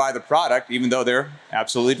have to go buy the product, even though they're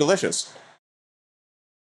absolutely delicious.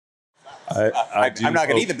 I'm not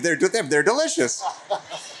going to eat them, but they're delicious.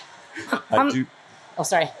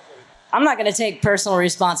 Sorry. I'm not going to take personal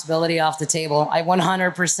responsibility off the table. I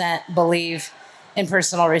 100% believe in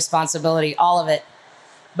personal responsibility, all of it.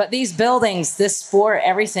 But these buildings, this for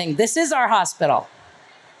everything, this is our hospital.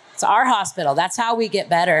 It's our hospital. That's how we get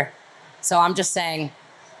better. So I'm just saying,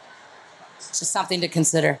 it's just something to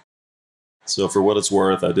consider. So for what it's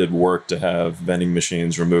worth, I did work to have vending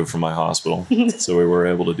machines removed from my hospital. So we were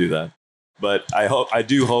able to do that. But I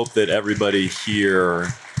do hope that everybody here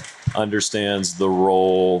understands the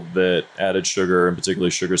role that added sugar, and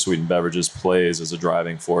particularly sugar-sweetened beverages, plays as a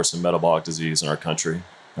driving force in metabolic disease in our country.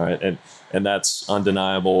 All right, and that's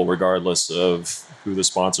undeniable regardless of who the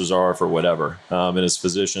sponsors are for whatever. And as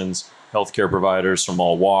physicians, healthcare providers from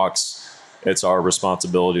all walks, it's our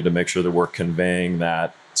responsibility to make sure that we're conveying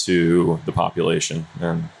that to the population.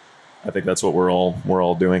 And I think that's what we're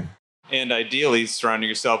all doing. And ideally, surrounding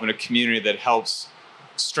yourself in a community that helps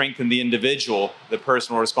strengthen the individual, the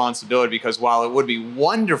personal responsibility, because while it would be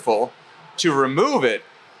wonderful to remove it,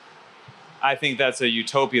 I think that's a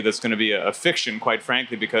utopia that's going to be a fiction, quite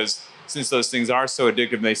frankly, because since those things are so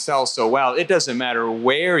addictive and they sell so well, it doesn't matter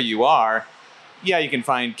where you are. Yeah, you can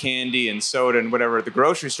find candy and soda and whatever at the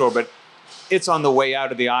grocery store, but it's on the way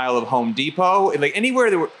out of the aisle of Home Depot. Like anywhere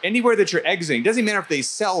that you're exiting, doesn't matter if they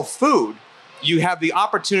sell food, you have the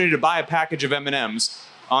opportunity to buy a package of M&Ms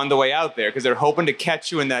on the way out there because they're hoping to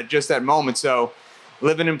catch you in that moment. So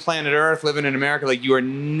living in planet Earth, living in America, like you are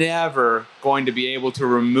never going to be able to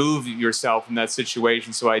remove yourself from that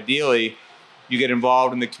situation. So ideally, you get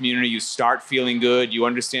involved in the community, you start feeling good, you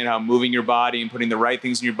understand how moving your body and putting the right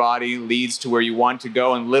things in your body leads to where you want to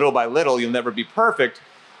go. And little by little, you'll never be perfect,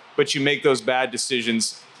 but you make those bad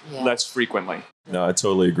decisions less frequently. No, I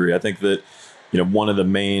totally agree. I think that one of the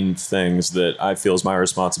main things that I feel is my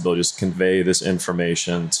responsibility is to convey this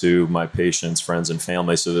information to my patients, friends, and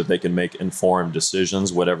family so that they can make informed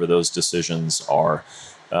decisions, whatever those decisions are.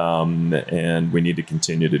 And we need to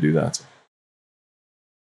continue to do that.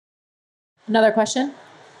 Another question?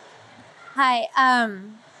 Hi.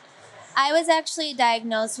 I was actually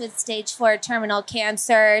diagnosed with stage 4 terminal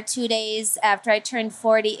cancer 2 days after I turned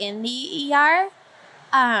 40 in the ER.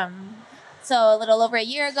 So a little over a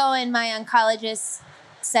year ago, and my oncologist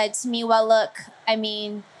said to me, well, look, I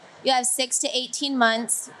mean, you have 6 to 18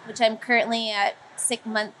 months, which I'm currently at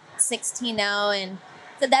month 16 now, and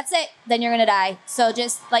so that's it. Then you're going to die. So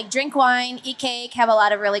just drink wine, eat cake, have a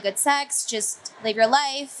lot of really good sex, just live your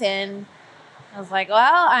life. And I was like,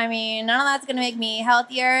 well, I mean, none of that's going to make me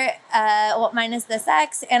healthier, minus the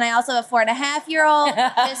sex. And I also have a 4.5-year-old.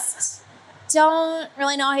 Just don't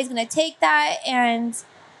really know how he's going to take that. And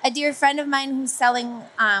a dear friend of mine who's selling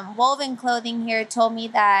woven clothing here told me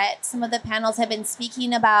that some of the panels have been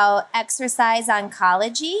speaking about exercise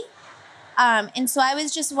oncology. And so I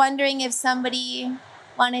was just wondering if somebody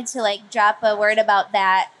wanted to like drop a word about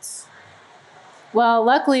that. Well,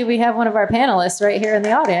 luckily we have one of our panelists right here in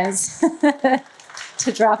the audience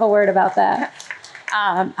to drop a word about that.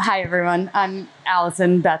 Hi, everyone. I'm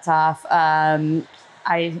Allison Betoff.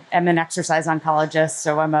 I am an exercise oncologist,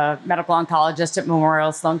 so I'm a medical oncologist at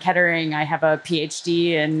Memorial Sloan Kettering. I have a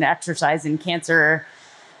PhD in exercise and cancer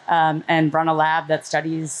and run a lab that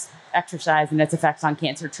studies exercise and its effects on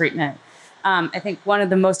cancer treatment. I think one of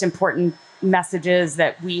the most important messages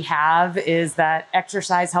that we have is that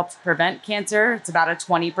exercise helps prevent cancer. It's about a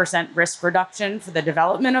 20% risk reduction for the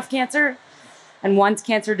development of cancer. And once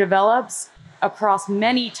cancer develops across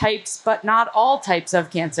many types, but not all types of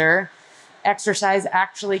cancer, exercise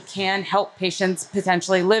actually can help patients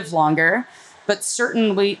potentially live longer. But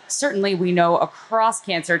certainly we know across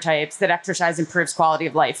cancer types that exercise improves quality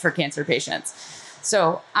of life for cancer patients.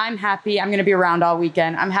 So I'm happy. I'm going to be around all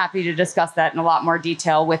weekend. I'm happy to discuss that in a lot more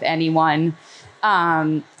detail with anyone.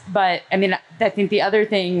 But I mean, I think the other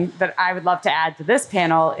thing that I would love to add to this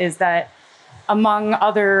panel is that among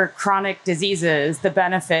other chronic diseases, the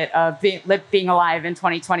benefit of being alive in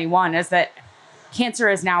 2021 is that cancer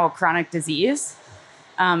is now a chronic disease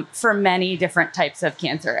for many different types of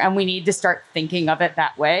cancer. And we need to start thinking of it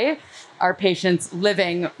that way. Our patients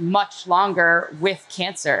living much longer with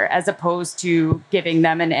cancer, as opposed to giving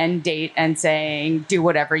them an end date and saying, do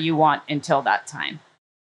whatever you want until that time.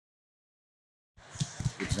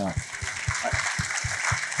 Good job.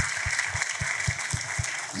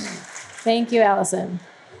 Thank you, Allison.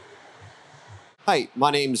 Hi,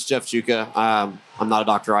 my name's Jeff Juka. I'm not a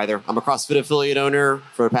doctor either. I'm a CrossFit affiliate owner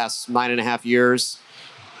for the past 9.5 years.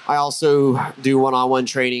 I also do one-on-one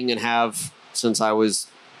training and have since I was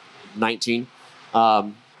 19.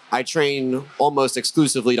 I train almost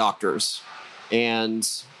exclusively doctors. And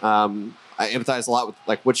I empathize a lot with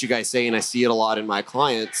like what you guys say, and I see it a lot in my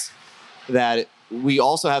clients, that we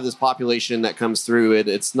also have this population that comes through it.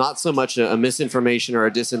 It's not so much a misinformation or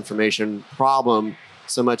a disinformation problem,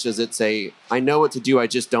 so much as it's I know what to do, I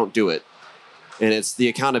just don't do it. And it's the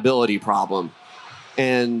accountability problem.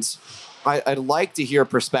 And I'd like to hear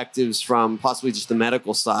perspectives from possibly just the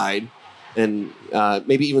medical side and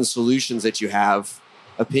maybe even solutions that you have,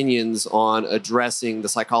 opinions on addressing the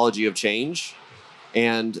psychology of change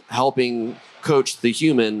and helping coach the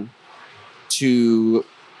human to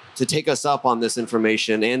take us up on this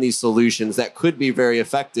information and these solutions that could be very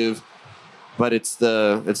effective, but it's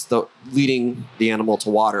the leading the animal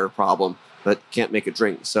to water problem, but can't make it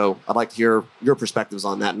drink. So I'd like to hear your perspectives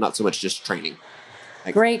on that, and not so much just training.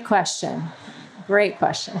 Great question. Great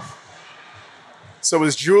question. So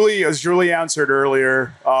as Julie answered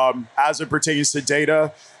earlier, as it pertains to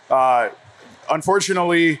data,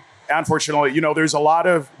 unfortunately, there's a lot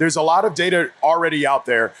of data already out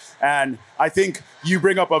there. And I think you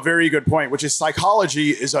bring up a very good point, which is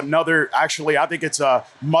psychology is another, actually, I think it's a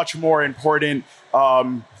much more important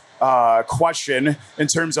question in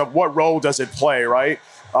terms of what role does it play, right?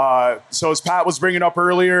 So as Pat was bringing up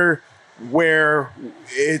earlier, where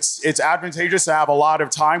it's advantageous to have a lot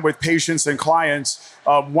of time with patients and clients.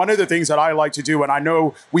 One of the things that I like to do, and I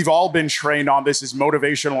know we've all been trained on this, is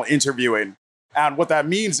motivational interviewing. And what that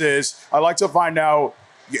means is I like to find out,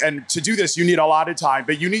 and to do this, you need a lot of time,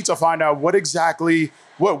 but you need to find out what are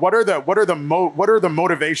the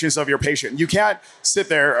motivations of your patient. You can't sit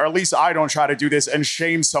there, or at least I don't try to do this, and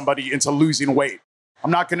shame somebody into losing weight.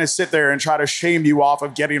 I'm not going to sit there and try to shame you off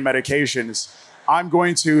of getting medications. I'm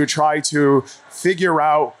going to try to figure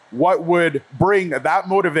out what would bring that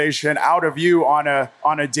motivation out of you on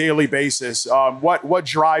a daily basis. What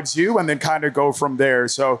drives you, and then kind of go from there.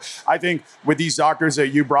 So I think with these doctors that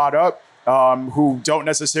you brought up, who don't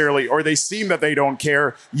necessarily, or they seem that they don't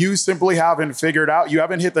care, you simply haven't figured out, you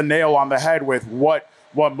haven't hit the nail on the head with what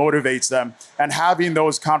motivates them. And having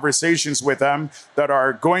those conversations with them that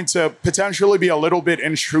are going to potentially be a little bit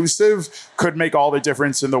intrusive could make all the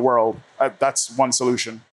difference in the world. That's one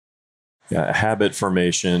solution. Yeah, habit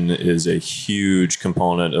formation is a huge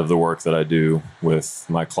component of the work that I do with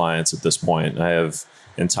my clients at this point. I have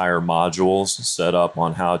entire modules set up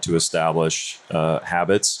on how to establish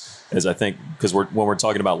habits, as I think, because when we're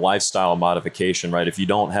talking about lifestyle modification, right? If you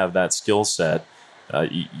don't have that skill set,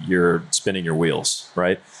 you're spinning your wheels,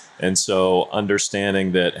 right? And so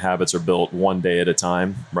understanding that habits are built one day at a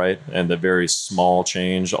time, right? And the very small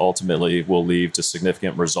change ultimately will lead to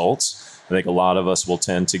significant results. I think a lot of us will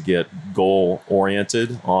tend to get goal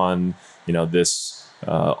oriented on, this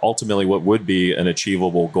ultimately what would be an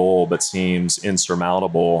achievable goal but seems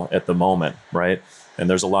insurmountable at the moment, right? And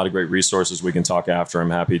there's a lot of great resources we can talk after. I'm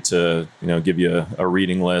happy to, give you a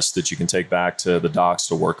reading list that you can take back to the docs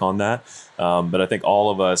to work on that. But I think all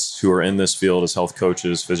of us who are in this field as health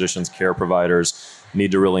coaches, physicians, care providers,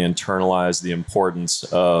 need to really internalize the importance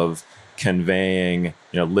of conveying,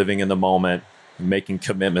 living in the moment, making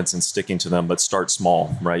commitments and sticking to them, but start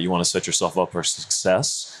small, right? You want to set yourself up for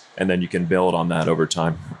success, and then you can build on that over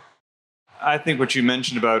time. I think what you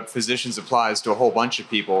mentioned about physicians applies to a whole bunch of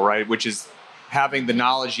people, right? Which is having the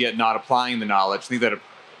knowledge yet not applying the knowledge. I think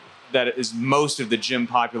that is most of the gym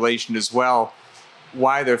population as well.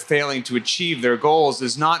 Why they're failing to achieve their goals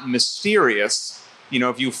is not mysterious.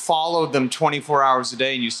 If you followed them 24 hours a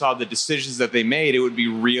day and you saw the decisions that they made, it would be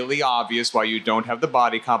really obvious why you don't have the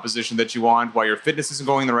body composition that you want, why your fitness isn't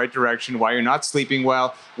going in the right direction, why you're not sleeping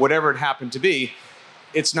well, whatever it happened to be.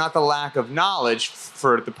 It's not the lack of knowledge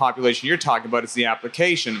for the population you're talking about, it's the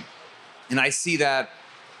application. And I see that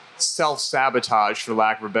self-sabotage, for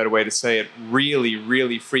lack of a better way to say it, really,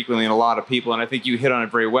 really frequently in a lot of people. And I think you hit on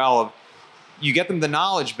it very well. You get them the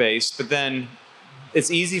knowledge base, but then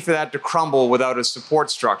it's easy for that to crumble without a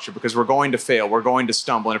support structure, because we're going to fail, we're going to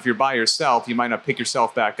stumble. And if you're by yourself, you might not pick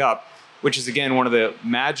yourself back up, which is, again, one of the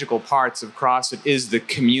magical parts of CrossFit is the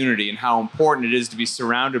community and how important it is to be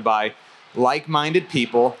surrounded by like-minded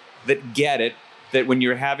people that get it, that when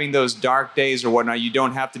you're having those dark days or whatnot, you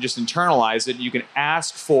don't have to just internalize it. You can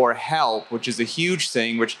ask for help, which is a huge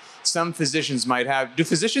thing, which some physicians might have. Do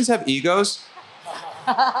physicians have egos?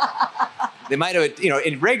 They might have,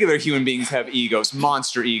 in regular human beings have egos,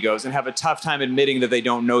 monster egos, and have a tough time admitting that they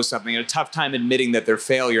don't know something, and a tough time admitting that they're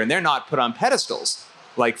failure, and they're not put on pedestals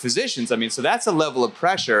like physicians. So that's a level of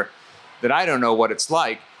pressure that I don't know what it's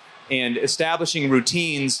like. And establishing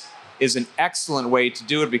routines is an excellent way to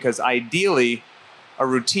do it, because ideally a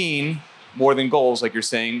routine, more than goals, like you're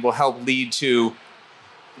saying, will help lead to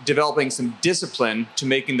developing some discipline to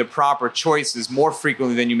making the proper choices more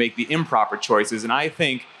frequently than you make the improper choices. And I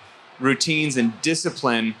think routines and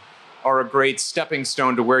discipline are a great stepping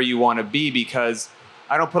stone to where you want to be, because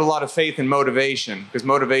I don't put a lot of faith in motivation, because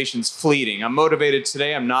motivation's fleeting. I'm motivated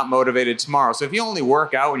today, I'm not motivated tomorrow. So if you only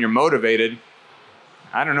work out when you're motivated,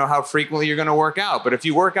 I don't know how frequently you're going to work out. But if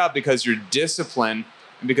you work out because you're disciplined,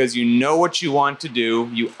 and because you know what you want to do,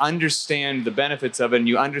 you understand the benefits of it, and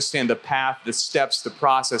you understand the path, the steps, the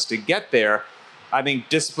process to get there, I think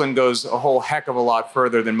discipline goes a whole heck of a lot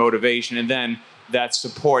further than motivation. And then that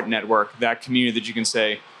support network, that community that you can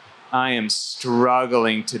say, I am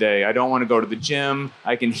struggling today. I don't want to go to the gym.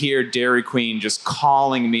 I can hear Dairy Queen just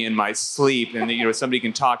calling me in my sleep, and somebody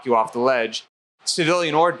can talk you off the ledge.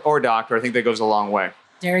 Civilian or doctor, I think that goes a long way.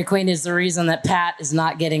 Dairy Queen is the reason that Pat is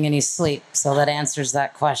not getting any sleep. So that answers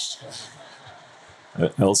that question.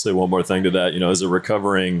 I'll say one more thing to that. As a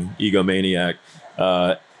recovering egomaniac,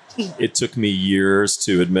 it took me years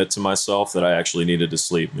to admit to myself that I actually needed to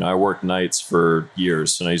sleep. I worked nights for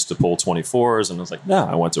years, and I used to pull 24s, and I was like, no,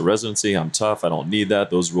 I went to residency. I'm tough. I don't need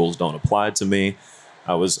that. Those rules don't apply to me.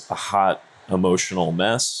 I was a hot, emotional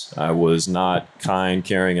mess. I was not kind,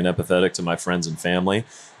 caring, and empathetic to my friends and family.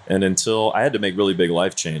 And until I had to make really big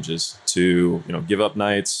life changes to, give up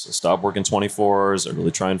nights, stop working 24s, or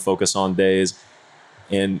really try and focus on days.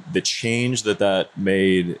 And the change that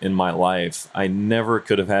made in my life, I never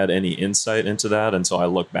could have had any insight into that until I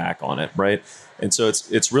look back on it, right? And so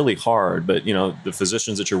it's really hard, but the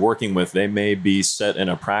physicians that you're working with, they may be set in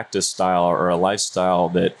a practice style or a lifestyle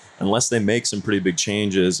that, unless they make some pretty big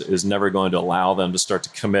changes, is never going to allow them to start to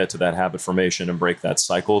commit to that habit formation and break that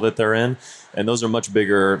cycle that they're in. And those are much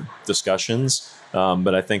bigger discussions.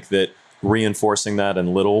 But I think that reinforcing that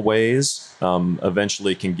in little ways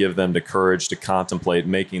eventually can give them the courage to contemplate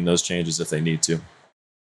making those changes if they need to.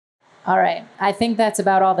 All right. I think that's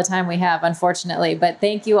about all the time we have, unfortunately. But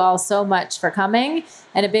thank you all so much for coming.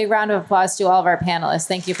 And a big round of applause to all of our panelists.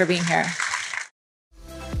 Thank you for being here.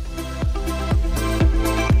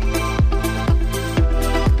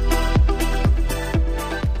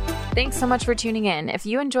 Thanks so much for tuning in. If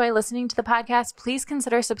you enjoy listening to the podcast, please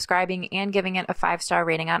consider subscribing and giving it a 5-star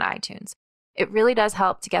rating on iTunes. It really does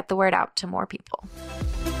help to get the word out to more people.